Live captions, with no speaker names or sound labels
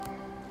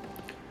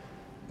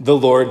The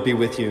Lord be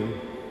with you.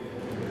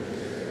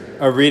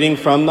 A reading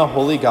from the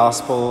Holy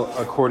Gospel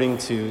according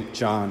to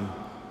John.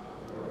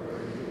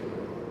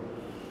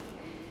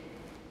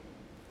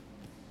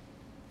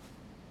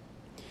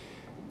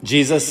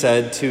 Jesus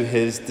said to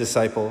his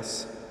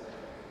disciples,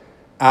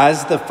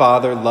 "As the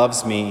Father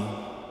loves me,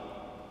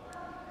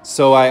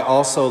 so I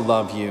also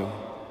love you.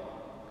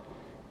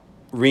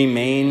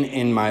 Remain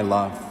in my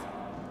love.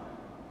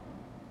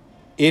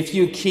 If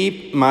you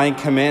keep my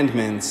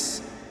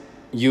commandments,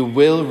 you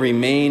will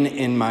remain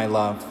in my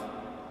love,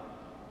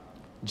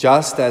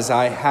 just as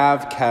I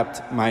have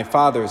kept my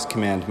Father's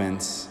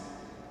commandments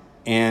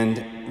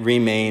and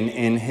remain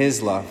in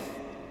his love.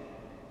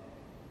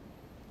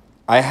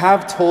 I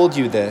have told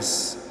you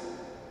this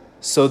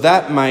so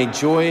that my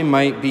joy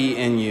might be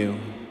in you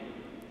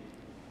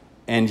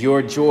and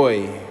your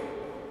joy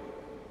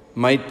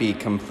might be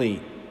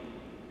complete.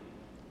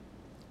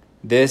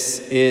 This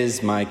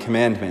is my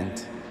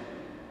commandment: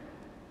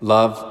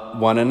 love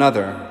one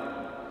another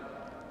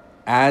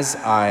as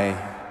I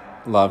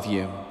love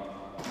you."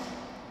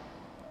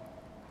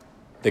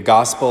 The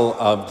Gospel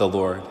of the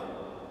Lord.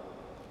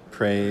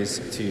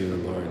 Praise to you,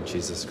 Lord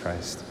Jesus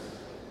Christ.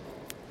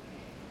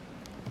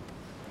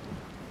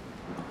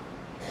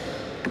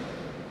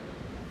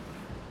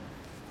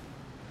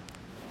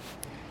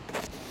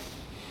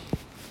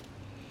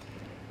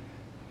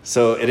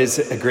 So it is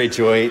a great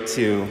joy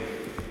to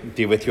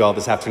be with you all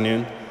this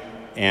afternoon.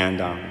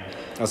 And I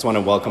also want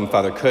to welcome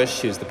Father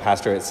Cush, who's the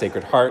pastor at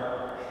Sacred Heart,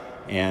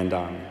 and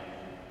a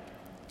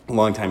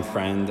longtime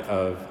friend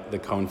of the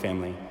Cohn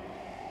family.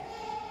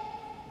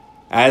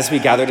 As we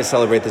gather to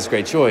celebrate this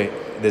great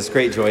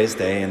joyous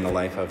day in the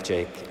life of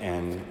Jake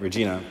and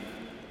Regina.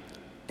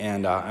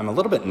 And I'm a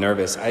little bit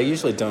nervous. I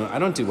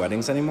don't do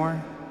weddings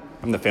anymore.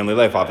 I'm the family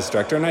life office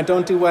director, and I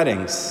don't do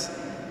weddings.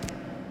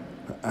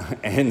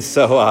 And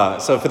so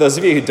for those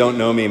of you who don't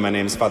know me, my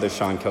name is Father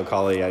Sean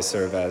Kilcawley. I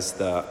serve as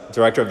the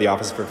director of the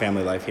Office for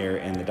Family Life here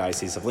in the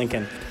Diocese of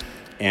Lincoln.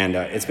 And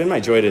it's been my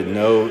joy to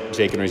know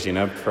Jake and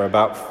Regina for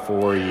about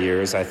 4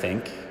 years, I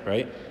think,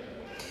 right?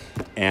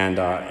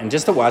 And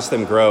just to watch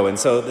them grow. And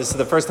so this is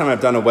the first time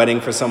I've done a wedding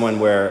for someone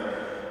where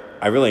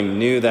I really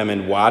knew them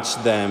and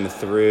watched them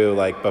through,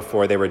 like,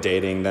 before they were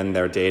dating, then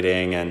they're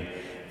dating, and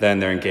then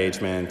their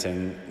engagement,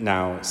 and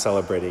now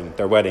celebrating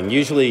their wedding.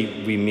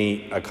 Usually we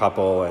meet a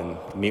couple and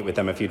meet with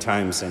them a few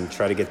times and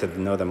try to get to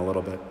know them a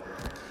little bit.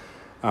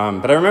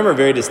 But I remember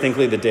very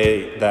distinctly the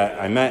day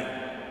that I met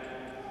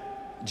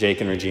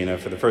Jake and Regina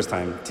for the first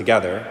time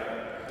together,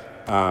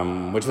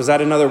 which was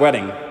at another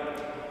wedding.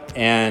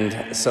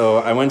 And so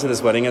I went to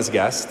this wedding as a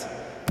guest,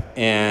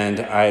 and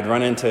I had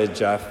run into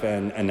Jeff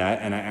and Annette,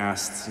 and I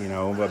asked,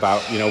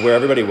 about, where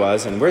everybody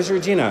was, and where's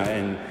Regina?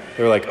 And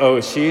they were like, "Oh,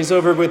 she's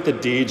over with the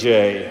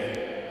DJ."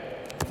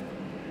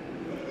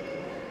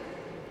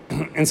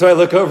 And so I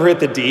look over at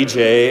the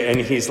DJ,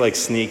 and he's like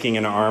sneaking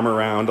an arm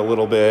around a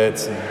little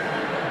bit.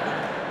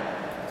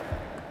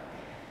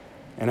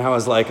 And I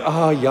was like,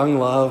 "Oh, young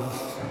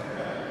love.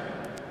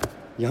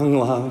 Young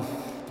love."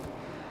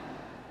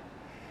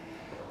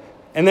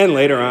 And then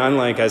later on,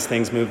 as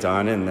things moved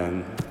on, and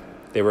then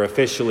they were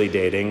officially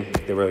dating.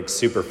 They were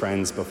super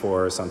friends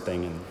before or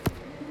something. And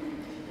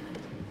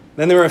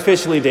then they were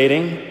officially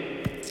dating,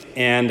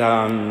 and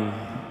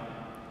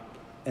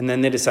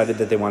then they decided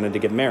that they wanted to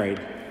get married.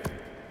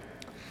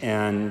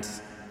 And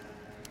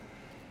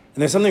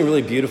there's something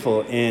really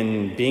beautiful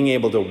in being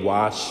able to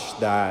watch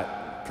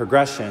that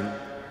progression.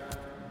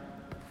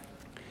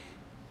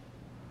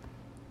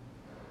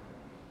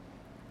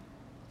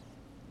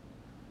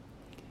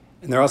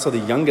 And they're also the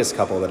youngest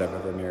couple that I've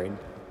ever married.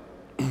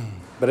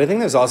 But I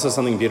think there's also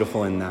something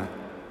beautiful in that.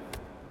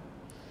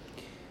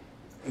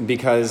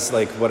 Because,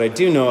 what I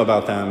do know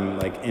about them,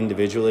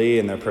 individually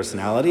and their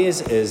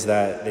personalities, is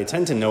that they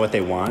tend to know what they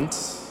want.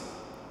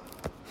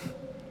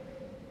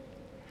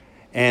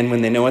 And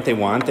when they know what they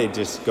want, they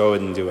just go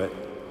and do it.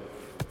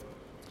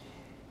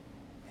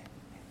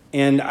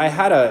 And I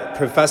had a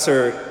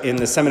professor in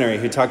the seminary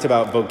who talked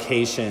about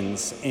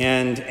vocations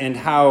and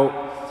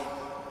how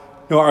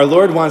our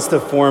Lord wants to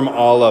form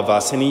all of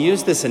us, and he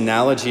used this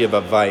analogy of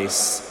a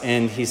vise,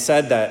 and he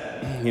said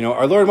that,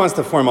 our Lord wants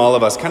to form all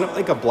of us, kind of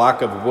like a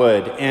block of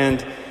wood,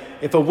 and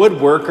if a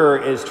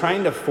woodworker is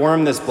trying to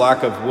form this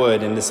block of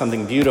wood into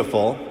something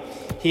beautiful,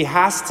 he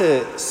has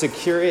to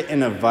secure it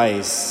in a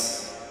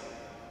vise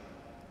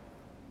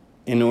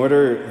in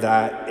order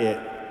that it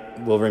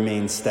will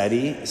remain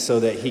steady so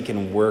that he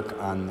can work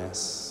on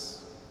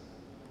this.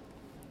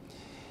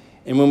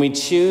 And when we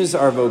choose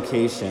our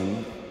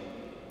vocation,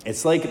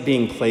 it's like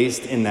being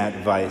placed in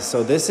that vise.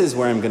 So this is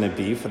where I'm going to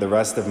be for the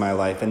rest of my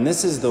life. And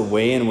this is the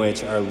way in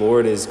which our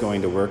Lord is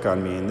going to work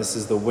on me. And this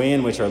is the way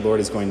in which our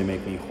Lord is going to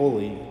make me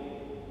holy.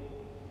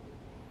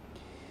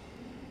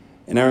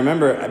 And I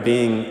remember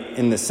being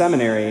in the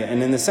seminary.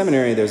 And in the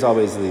seminary, there's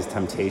always these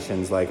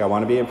temptations. I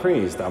want to be a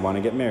priest. I want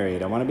to get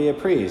married. I want to be a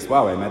priest.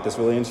 Wow, I met this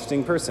really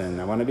interesting person.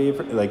 I want to be a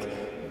priest.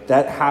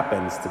 That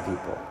happens to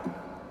people.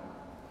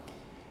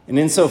 And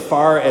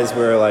insofar as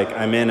we're like,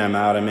 I'm in, I'm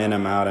out, I'm in,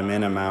 I'm out, I'm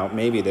in, I'm out,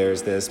 maybe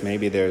there's this,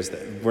 maybe there's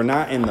that, we're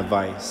not in the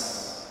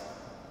vice.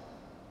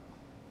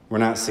 We're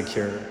not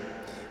secure.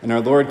 And our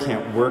Lord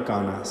can't work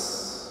on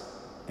us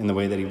in the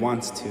way that he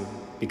wants to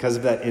because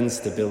of that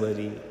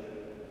instability.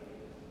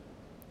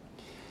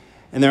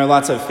 And there are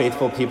lots of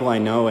faithful people I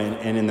know,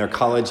 and in their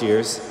college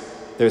years,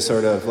 they're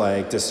sort of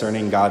like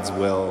discerning God's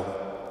will.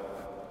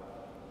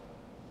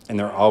 And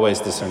they're always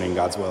discerning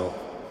God's will.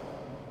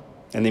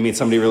 And they meet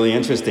somebody really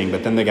interesting,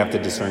 but then they have to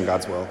discern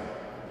God's will.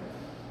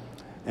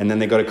 And then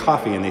they go to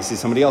coffee and they see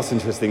somebody else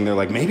interesting. They're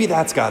like, maybe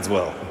that's God's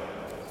will.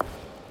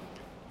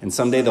 And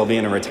someday they'll be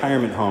in a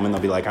retirement home and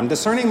they'll be like, I'm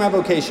discerning my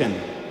vocation.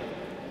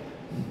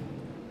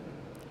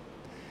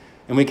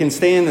 And we can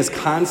stay in this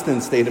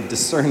constant state of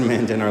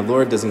discernment, and our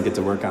Lord doesn't get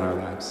to work on our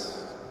lives.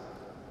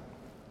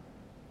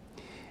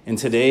 And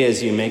today,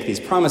 as you make these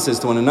promises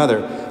to one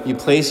another, you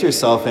place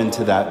yourself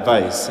into that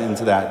vice,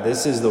 into that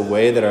this is the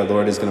way that our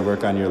Lord is going to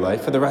work on your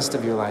life for the rest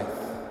of your life.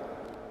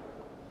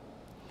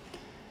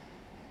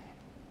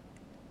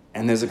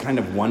 And there's a kind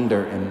of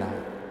wonder in that.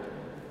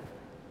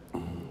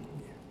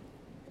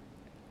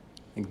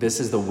 Like, this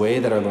is the way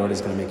that our Lord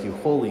is going to make you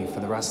holy for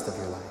the rest of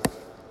your life.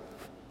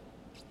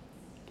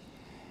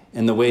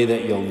 In the way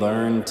that you'll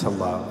learn to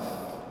love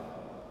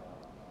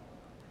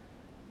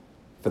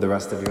for the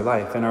rest of your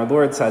life. And our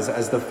Lord says,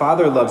 as the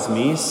Father loves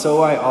me,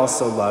 so I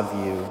also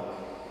love you.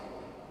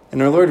 And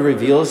our Lord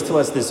reveals to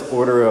us this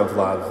order of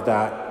love,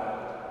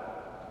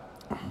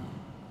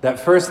 that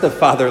first the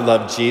Father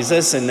loved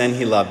Jesus, and then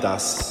he loved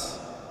us.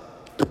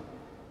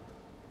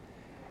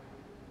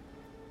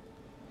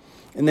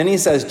 And then he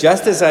says,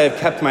 just as I have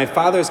kept my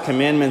Father's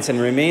commandments and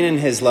remain in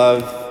his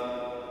love,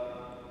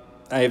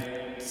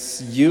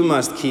 you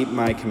must keep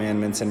my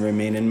commandments and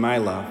remain in my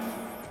love.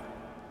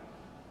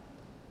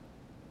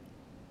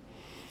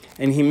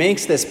 And he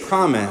makes this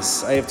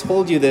promise, I have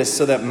told you this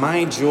so that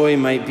my joy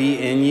might be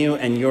in you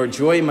and your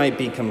joy might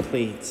be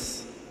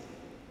complete.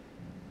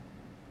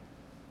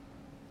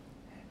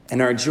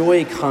 And our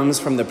joy comes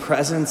from the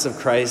presence of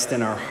Christ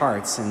in our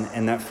hearts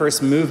and that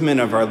first movement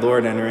of our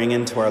Lord entering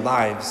into our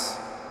lives.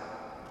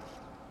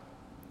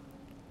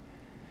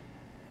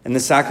 And the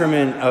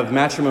sacrament of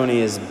matrimony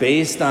is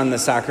based on the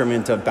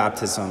sacrament of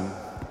baptism.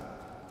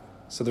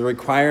 So the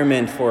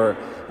requirement for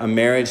a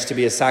marriage to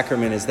be a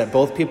sacrament is that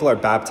both people are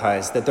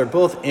baptized, that they're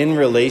both in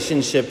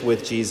relationship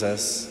with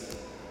Jesus,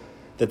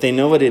 that they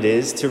know what it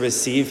is to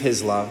receive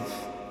his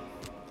love.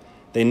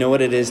 They know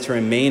what it is to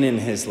remain in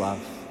his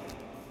love.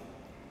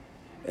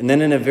 And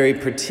then in a very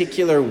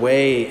particular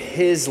way,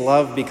 his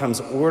love becomes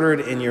ordered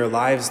in your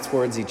lives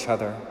towards each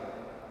other.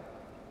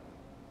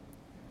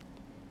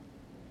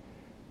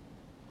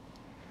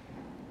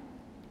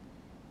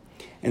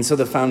 And so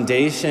the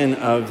foundation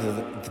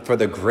for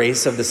the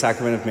grace of the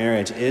sacrament of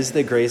marriage is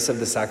the grace of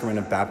the sacrament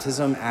of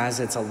baptism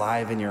as it's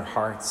alive in your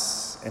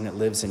hearts and it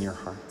lives in your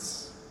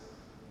hearts.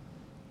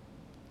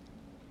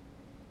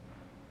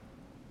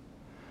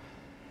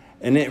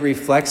 And it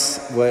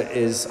reflects what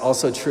is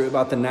also true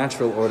about the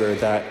natural order,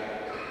 that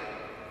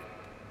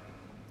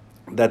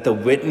the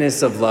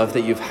witness of love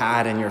that you've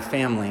had in your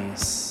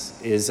families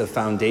is a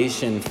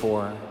foundation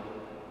for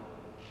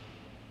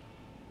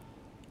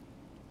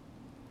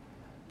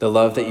the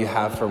love that you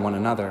have for one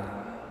another.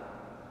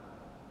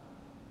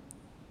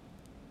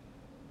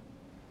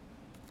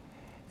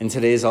 And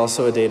today is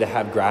also a day to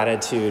have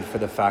gratitude for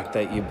the fact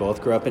that you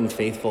both grew up in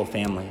faithful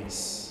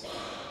families,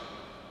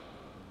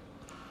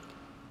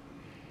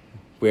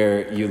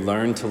 where you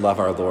learned to love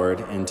our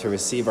Lord and to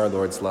receive our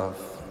Lord's love,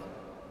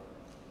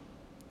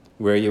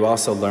 where you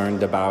also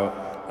learned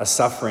about a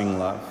suffering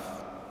love,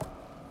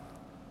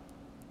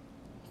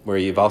 where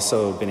you've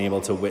also been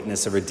able to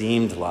witness a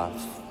redeemed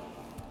love.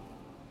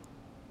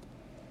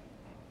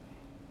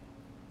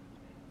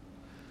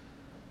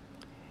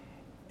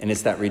 And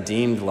it's that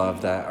redeemed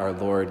love that our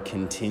Lord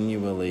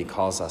continually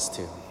calls us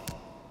to.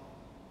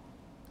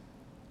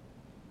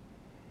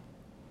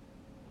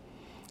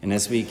 And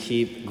as we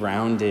keep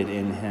grounded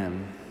in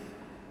him,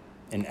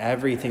 in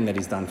everything that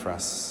he's done for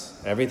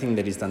us, everything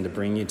that he's done to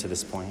bring you to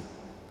this point,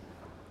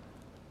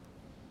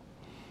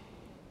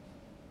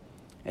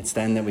 it's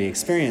then that we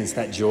experience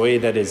that joy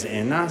that is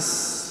in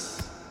us,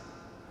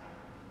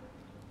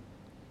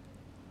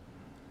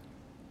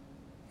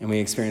 and we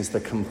experience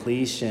the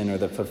completion or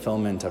the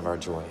fulfillment of our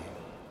joy.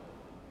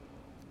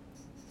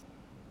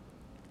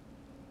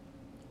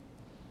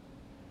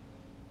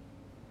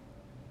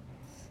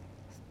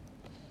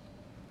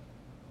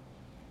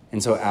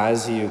 And so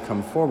as you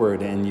come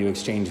forward and you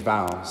exchange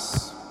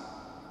vows,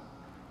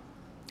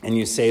 and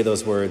you say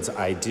those words,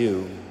 I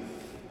do,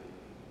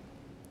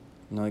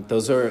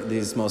 those are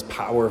these most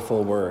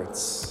powerful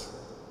words.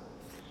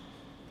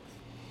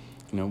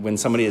 When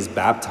somebody is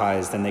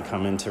baptized and they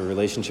come into a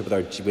relationship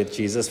with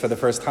Jesus for the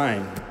first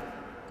time,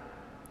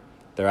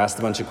 they're asked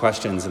a bunch of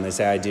questions and they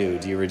say, I do.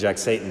 Do you reject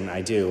Satan?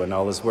 I do. And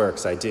all his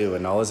works? I do.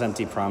 And all his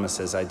empty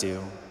promises? I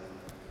do.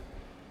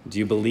 Do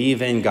you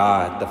believe in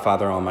God, the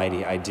Father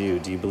Almighty? I do.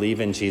 Do you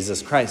believe in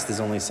Jesus Christ, his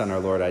only Son, our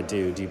Lord? I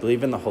do. Do you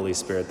believe in the Holy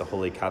Spirit, the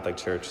Holy Catholic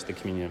Church, the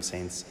communion of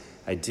saints?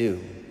 I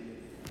do.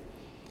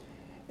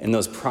 And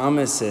those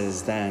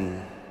promises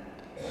then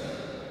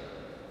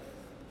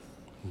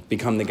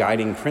become the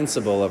guiding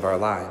principle of our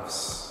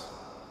lives.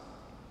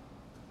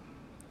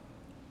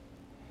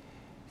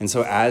 And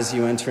so as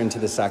you enter into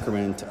the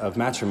sacrament of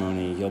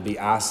matrimony, you'll be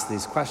asked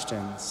these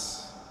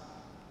questions.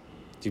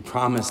 Do you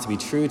promise to be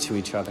true to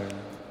each other?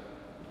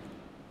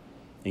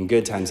 In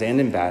good times and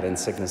in bad, in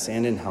sickness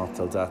and in health,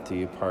 till death do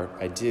you part?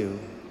 I do.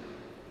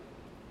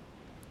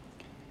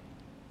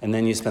 And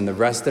then you spend the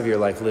rest of your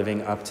life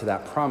living up to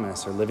that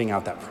promise, or living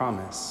out that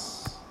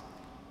promise.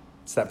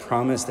 It's that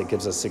promise that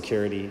gives us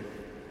security.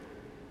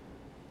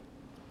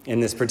 In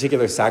this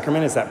particular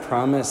sacrament, it's that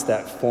promise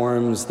that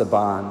forms the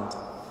bond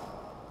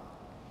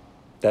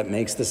that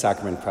makes the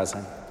sacrament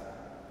present.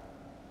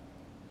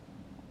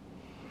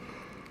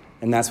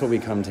 And that's what we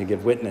come to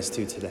give witness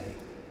to today.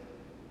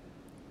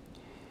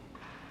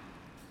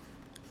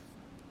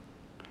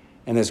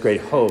 And there's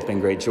great hope and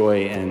great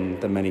joy in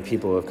the many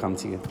people who have come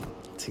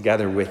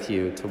together with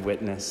you to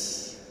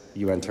witness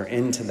you enter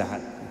into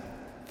that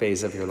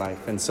phase of your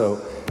life. And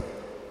so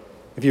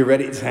if you're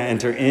ready to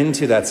enter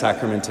into that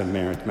sacrament of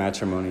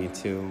matrimony,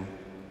 to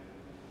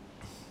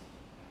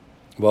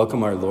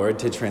welcome our Lord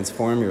to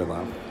transform your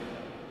love,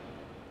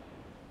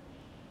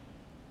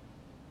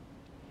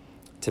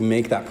 to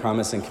make that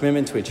promise and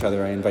commitment to each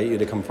other, I invite you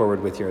to come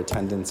forward with your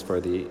attendants for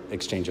the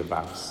exchange of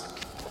vows.